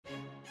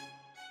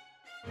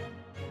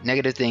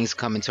Negative things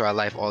come into our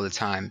life all the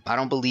time. I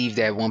don't believe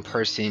that one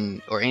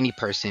person or any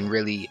person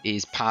really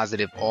is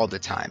positive all the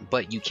time,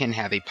 but you can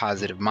have a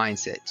positive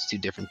mindset. It's two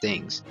different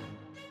things.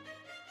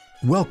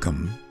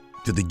 Welcome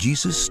to the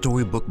Jesus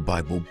Storybook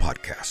Bible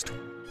Podcast,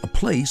 a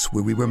place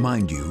where we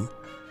remind you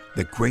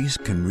that grace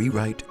can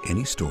rewrite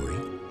any story,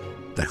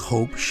 that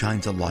hope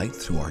shines a light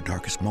through our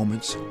darkest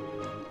moments,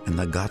 and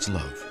that God's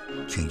love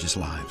changes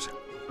lives.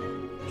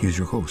 Here's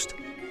your host,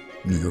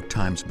 New York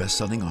Times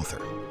bestselling author,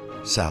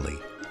 Sally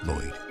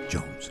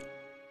Lloyd-Jones.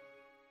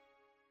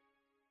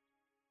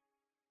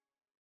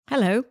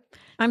 Hello,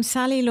 I'm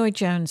Sally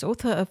Lloyd-Jones,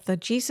 author of the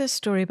Jesus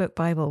Storybook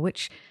Bible,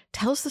 which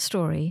tells the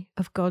story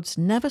of God's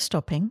never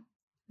stopping,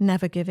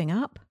 never giving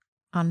up,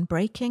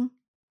 unbreaking,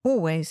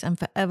 always and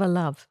forever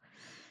love.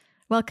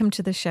 Welcome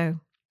to the show.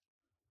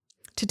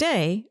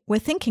 Today, we're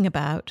thinking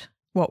about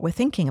what we're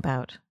thinking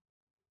about.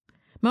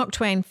 Mark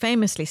Twain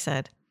famously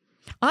said,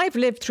 "I've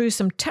lived through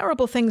some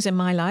terrible things in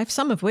my life,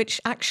 some of which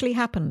actually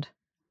happened."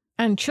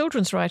 And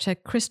children's writer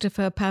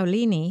Christopher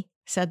Paolini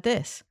said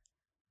this,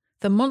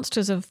 "The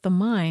monsters of the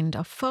mind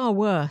are far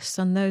worse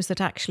than those that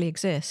actually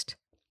exist.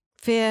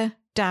 Fear,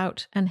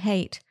 doubt, and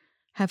hate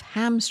have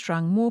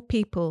hamstrung more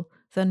people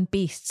than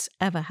beasts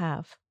ever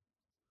have."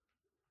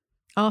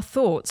 Our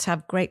thoughts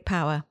have great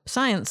power.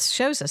 Science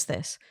shows us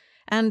this,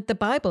 and the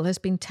Bible has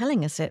been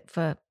telling us it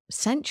for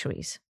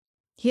centuries.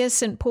 Here's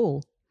St.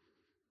 Paul.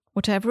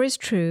 Whatever is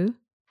true,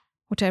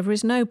 whatever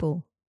is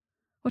noble,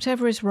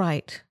 whatever is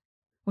right,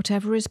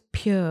 whatever is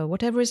pure,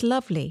 whatever is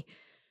lovely,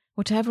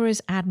 whatever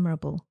is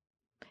admirable,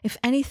 if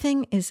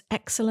anything is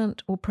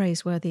excellent or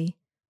praiseworthy,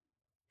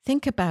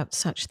 think about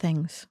such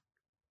things.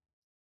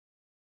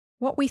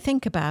 What we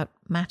think about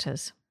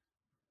matters.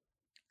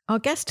 Our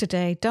guest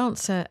today,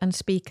 dancer and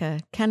speaker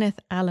Kenneth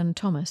Allen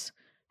Thomas,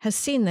 has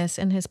seen this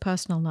in his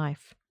personal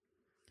life.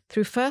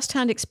 Through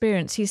first-hand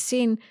experience, he's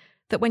seen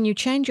that when you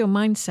change your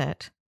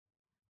mindset,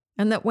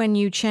 and that when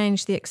you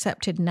change the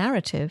accepted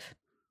narrative,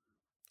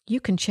 you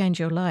can change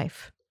your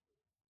life,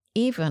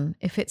 even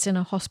if it's in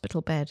a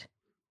hospital bed,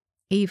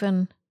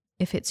 even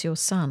if it's your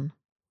son,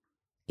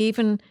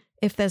 even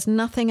if there's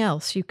nothing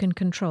else you can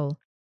control.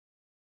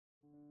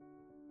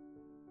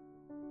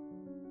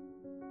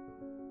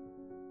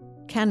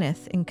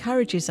 Kenneth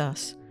encourages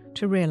us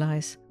to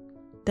realize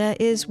there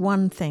is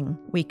one thing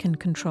we can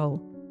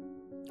control,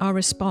 our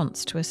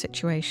response to a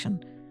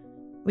situation.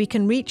 We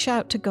can reach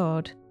out to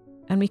God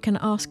and we can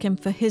ask Him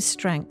for His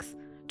strength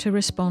to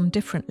respond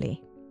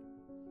differently.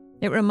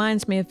 It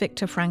reminds me of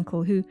Viktor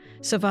Frankl, who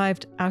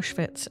survived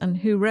Auschwitz and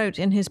who wrote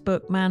in his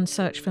book, Man's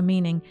Search for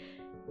Meaning,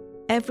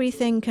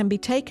 "Everything can be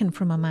taken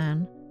from a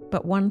man,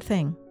 but one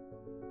thing,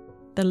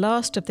 the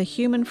last of the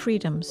human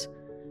freedoms,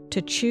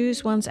 to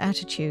choose one's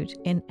attitude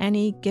in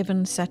any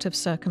given set of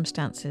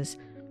circumstances,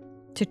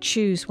 to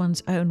choose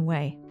one's own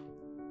way."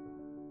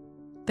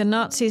 The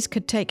Nazis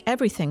could take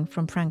everything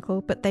from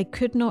Frankl, but they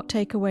could not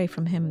take away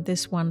from him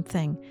this one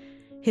thing,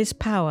 his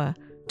power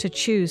to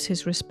choose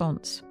his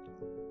response.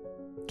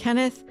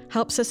 Kenneth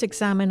helps us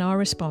examine our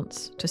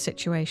response to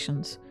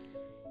situations.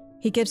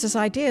 He gives us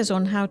ideas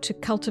on how to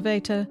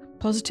cultivate a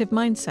positive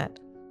mindset,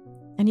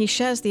 and he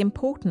shares the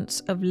importance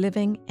of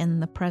living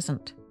in the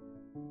present.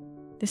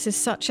 This is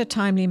such a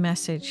timely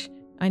message.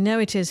 I know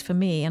it is for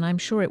me, and I'm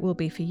sure it will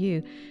be for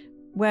you,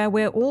 where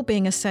we're all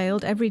being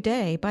assailed every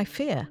day by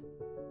fear.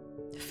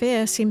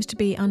 Fear seems to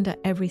be under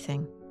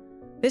everything.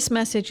 This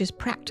message is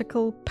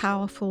practical,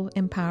 powerful,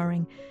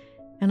 empowering,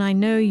 and I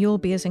know you'll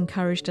be as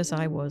encouraged as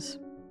I was.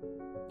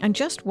 And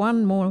just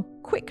one more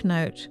quick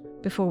note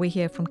before we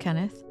hear from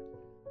Kenneth.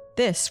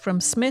 This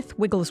from Smith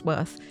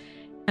Wigglesworth,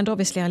 and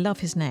obviously I love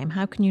his name,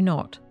 how can you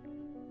not?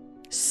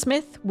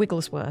 Smith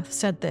Wigglesworth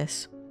said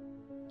this,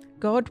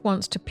 "God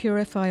wants to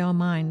purify our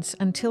minds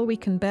until we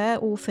can bear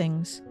all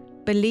things,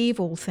 believe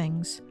all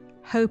things,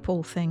 hope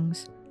all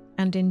things,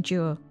 and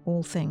endure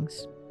all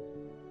things."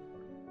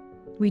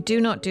 We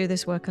do not do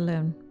this work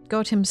alone.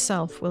 God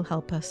Himself will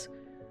help us.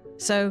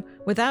 So,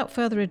 without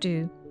further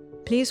ado,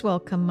 please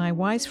welcome my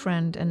wise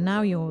friend and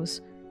now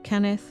yours,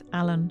 Kenneth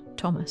Allen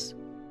Thomas.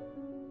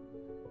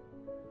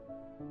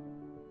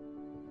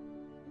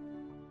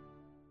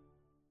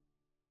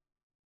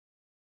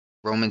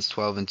 Romans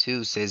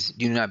 12:2 says,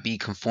 "Do not be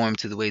conformed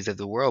to the ways of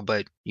the world,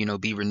 but,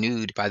 be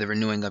renewed by the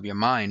renewing of your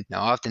mind."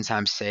 Now,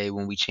 oftentimes say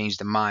when we change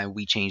the mind,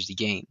 we change the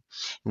game.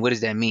 And what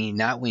does that mean?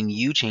 Not when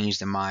you change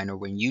the mind or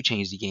when you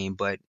change the game,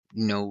 but,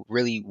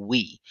 really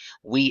we.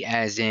 We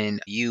as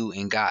in you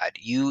and God.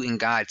 You and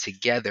God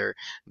together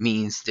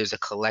means there's a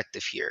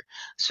collective here.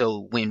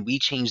 So when we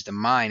change the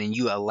mind and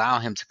you allow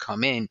Him to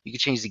come in, you can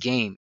change the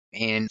game.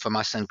 And for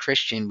my son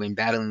Christian, when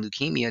battling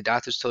leukemia,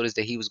 doctors told us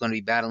that he was going to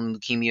be battling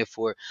leukemia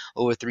for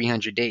over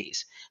 300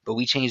 days. But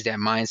we changed that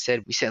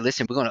mindset. We said,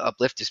 listen, we're going to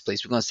uplift this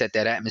place. We're going to set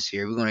that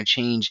atmosphere. We're going to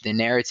change the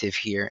narrative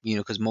here,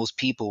 because most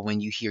people,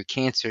 when you hear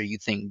cancer, you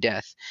think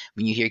death.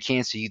 When you hear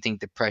cancer, you think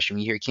depression.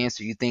 When you hear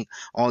cancer, you think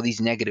all these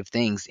negative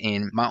things.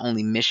 And my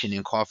only mission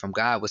and call from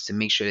God was to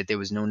make sure that there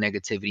was no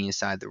negativity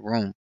inside the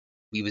room.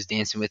 We was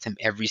dancing with him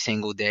every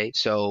single day.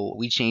 So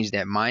we changed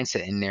that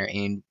mindset in there,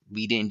 and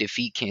we didn't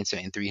defeat cancer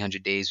in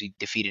 300 days. We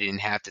defeated it in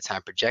half the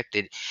time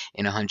projected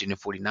in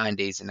 149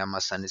 days, and now my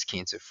son is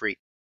cancer free.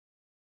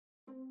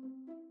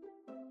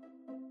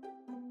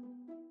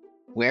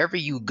 Wherever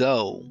you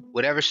go,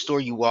 whatever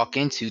store you walk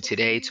into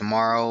today,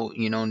 tomorrow,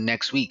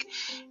 next week,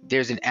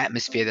 there's an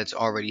atmosphere that's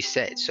already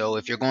set. So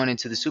if you're going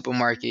into the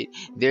supermarket,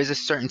 there's a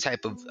certain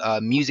type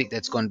of music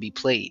that's going to be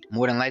played.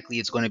 More than likely,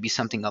 it's going to be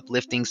something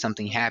uplifting,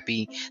 something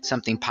happy,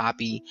 something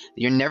poppy.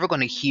 You're never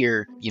going to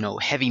hear,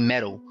 heavy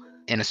metal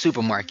in a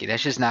supermarket.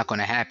 That's just not going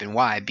to happen.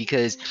 Why?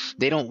 Because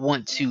they don't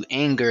want to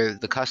anger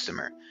the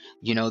customer.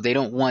 They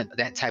don't want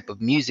that type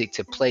of music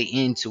to play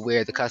into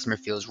where the customer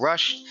feels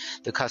rushed,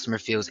 the customer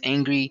feels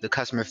angry, the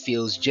customer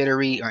feels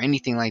jittery, or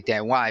anything like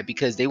that. Why?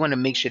 Because they want to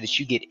make sure that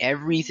you get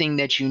everything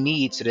that you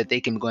need so that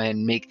they can go ahead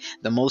and make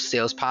the most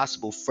sales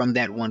possible from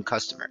that one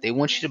customer. They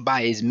want you to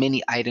buy as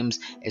many items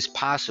as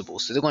possible.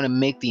 So they're going to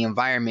make the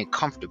environment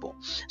comfortable.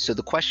 So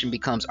the question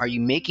becomes, are you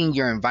making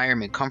your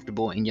environment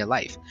comfortable in your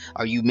life?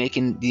 Are you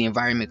making the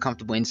environment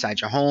comfortable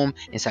inside your home,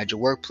 inside your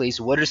workplace?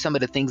 What are some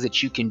of the things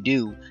that you can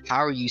do?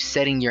 How are you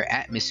setting your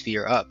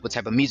atmosphere up? What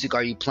type of music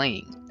are you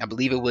playing? I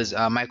believe it was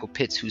Michael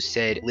Pitts who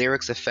said,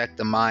 lyrics affect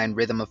the mind,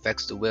 rhythm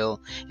affects the will,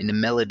 and the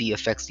melody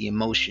affects the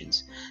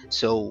emotions.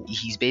 So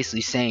he's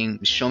basically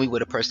saying, show me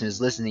what a person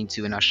is listening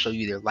to and I'll show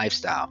you their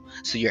lifestyle.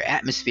 So your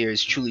atmosphere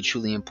is truly,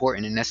 truly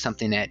important. And that's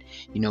something that,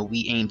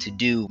 we aim to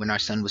do. When our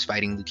son was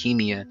fighting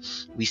leukemia,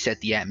 we set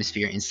the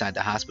atmosphere inside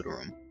the hospital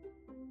room.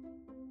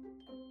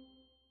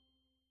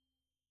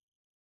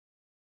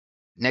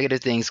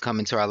 Negative things come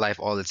into our life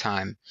all the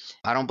time.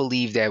 I don't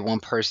believe that one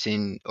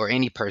person or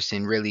any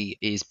person really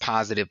is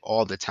positive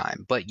all the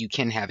time, but you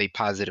can have a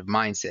positive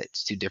mindset.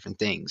 It's two different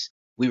things.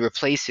 We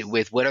replace it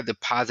with, what are the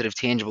positive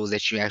tangibles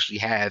that you actually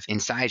have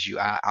inside you?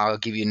 I'll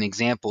give you an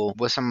example.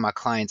 With some of my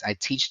clients, I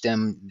teach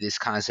them this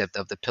concept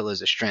of the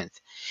pillars of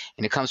strength.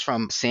 And it comes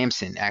from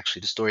Samson, actually,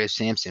 the story of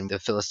Samson. The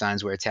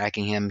Philistines were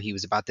attacking him. He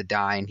was about to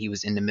die, and he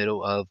was in the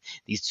middle of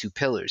these two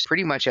pillars,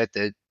 pretty much at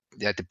the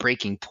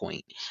breaking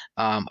point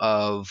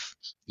of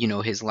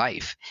his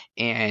life.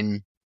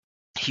 And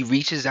he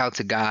reaches out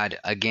to God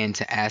again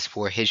to ask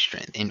for his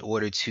strength in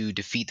order to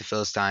defeat the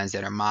Philistines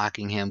that are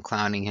mocking him,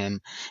 clowning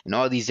him, and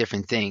all these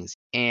different things.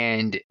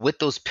 And with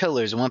those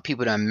pillars, I want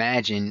people to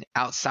imagine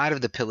outside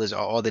of the pillars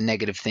are all the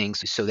negative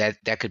things. So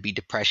that could be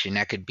depression,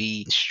 that could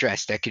be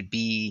stress, that could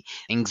be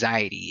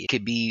anxiety, it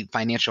could be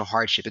financial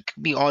hardship, it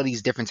could be all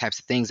these different types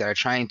of things that are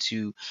trying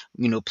to,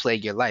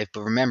 plague your life.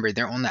 But remember,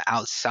 they're on the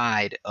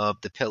outside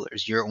of the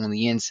pillars. You're on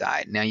the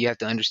inside. Now you have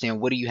to understand,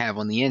 what do you have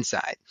on the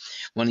inside?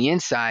 On the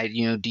inside,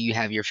 do you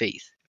have your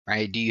faith?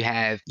 Right? Do you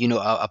have,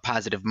 a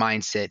positive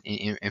mindset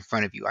in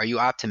front of you? Are you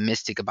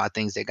optimistic about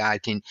things that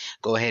God can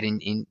go ahead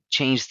and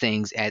change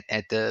things at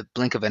the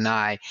blink of an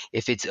eye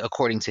if it's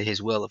according to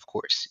his will, of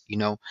course?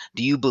 Do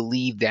you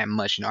believe that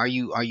much? And are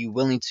you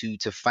willing to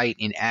fight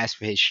and ask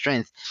for his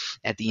strength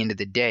at the end of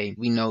the day?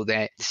 We know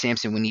that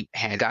Samson, when he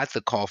had got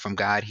the call from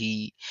God,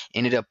 he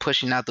ended up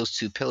pushing out those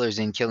two pillars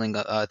and killing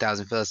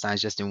 1,000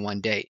 Philistines just in one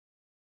day.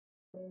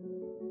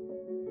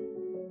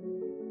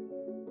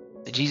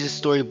 The Jesus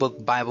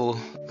Storybook Bible,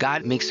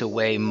 God makes a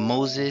way,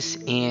 Moses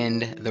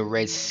and the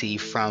Red Sea,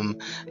 from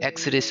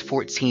Exodus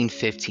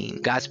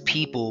 14:15. God's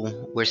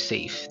people were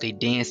safe. They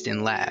danced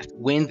and laughed.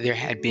 When there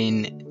had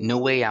been no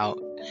way out,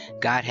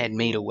 God had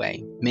made a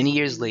way. Many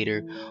years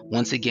later,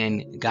 once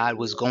again, God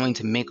was going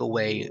to make a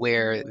way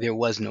where there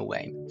was no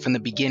way. From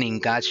the beginning,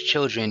 God's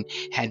children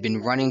had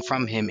been running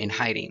from him and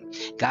hiding.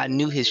 God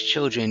knew his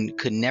children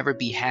could never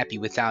be happy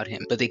without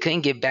him, but they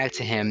couldn't get back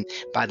to him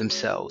by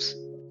themselves.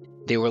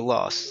 They were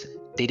lost.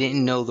 They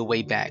didn't know the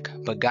way back,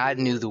 but God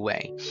knew the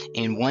way,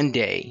 and one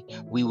day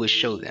we would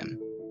show them.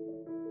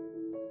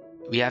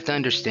 We have to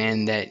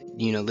understand that,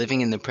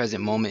 living in the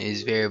present moment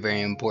is very,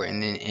 very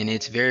important, and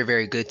it's very,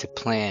 very good to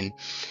plan,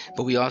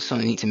 but we also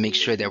need to make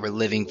sure that we're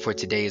living for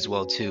today as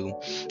well, too.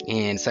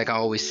 And it's like I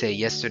always say,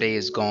 yesterday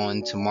is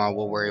gone, tomorrow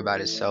will worry about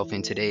itself,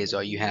 and today is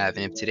all you have.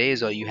 And if today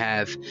is all you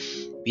have,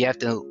 we have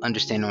to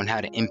understand on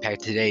how to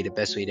impact today the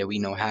best way that we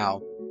know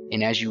how.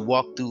 And as you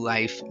walk through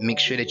life, make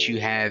sure that you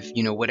have,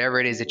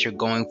 whatever it is that you're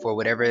going for,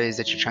 whatever it is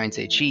that you're trying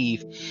to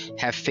achieve,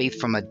 have faith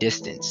from a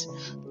distance.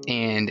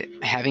 And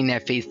having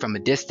that faith from a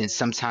distance,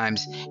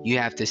 sometimes you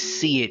have to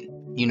see it,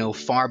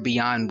 far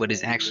beyond what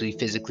is actually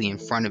physically in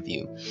front of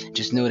you.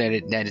 Just know that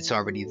it's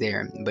already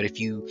there. But if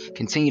you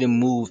continue to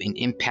move and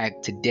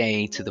impact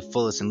today to the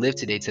fullest and live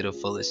today to the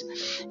fullest,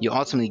 you'll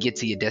ultimately get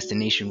to your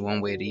destination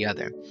one way or the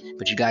other.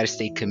 But you got to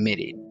stay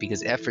committed,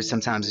 because effort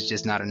sometimes is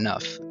just not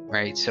enough,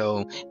 right?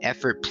 So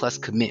effort plus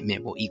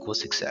commitment will equal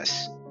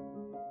success.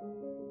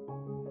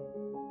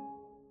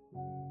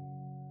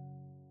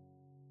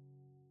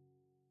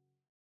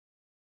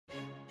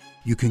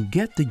 You can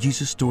get the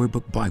Jesus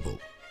Storybook Bible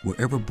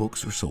wherever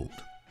books are sold.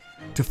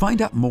 To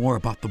find out more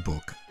about the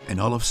book and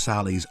all of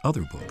Sally's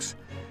other books,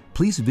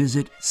 please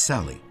visit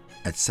Sally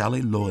at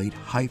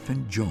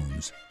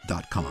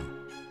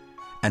sallylloyd-jones.com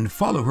and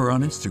follow her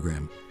on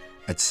Instagram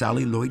at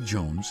Sally Lloyd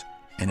Jones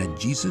and at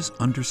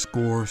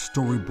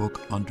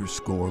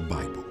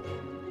Jesus_storybook_Bible.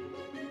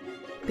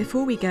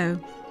 Before we go,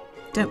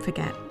 don't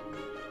forget,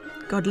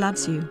 God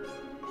loves you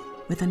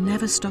with a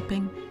never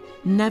stopping,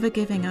 never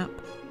giving up,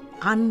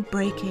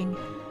 unbreaking,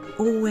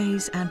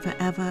 always and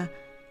forever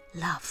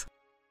love.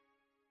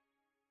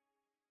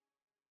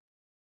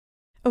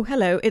 Oh,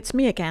 hello, it's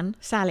me again,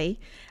 Sally.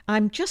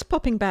 I'm just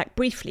popping back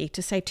briefly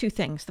to say two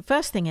things. The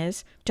first thing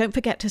is, don't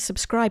forget to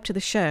subscribe to the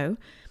show,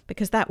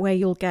 because that way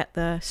you'll get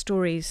the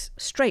stories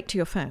straight to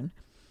your phone.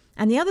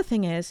 And the other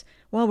thing is,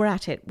 while we're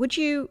at it, would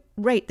you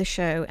rate the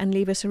show and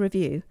leave us a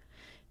review?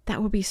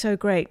 That would be so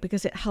great,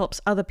 because it helps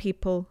other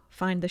people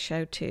find the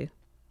show too.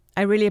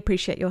 I really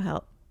appreciate your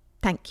help.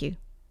 Thank you.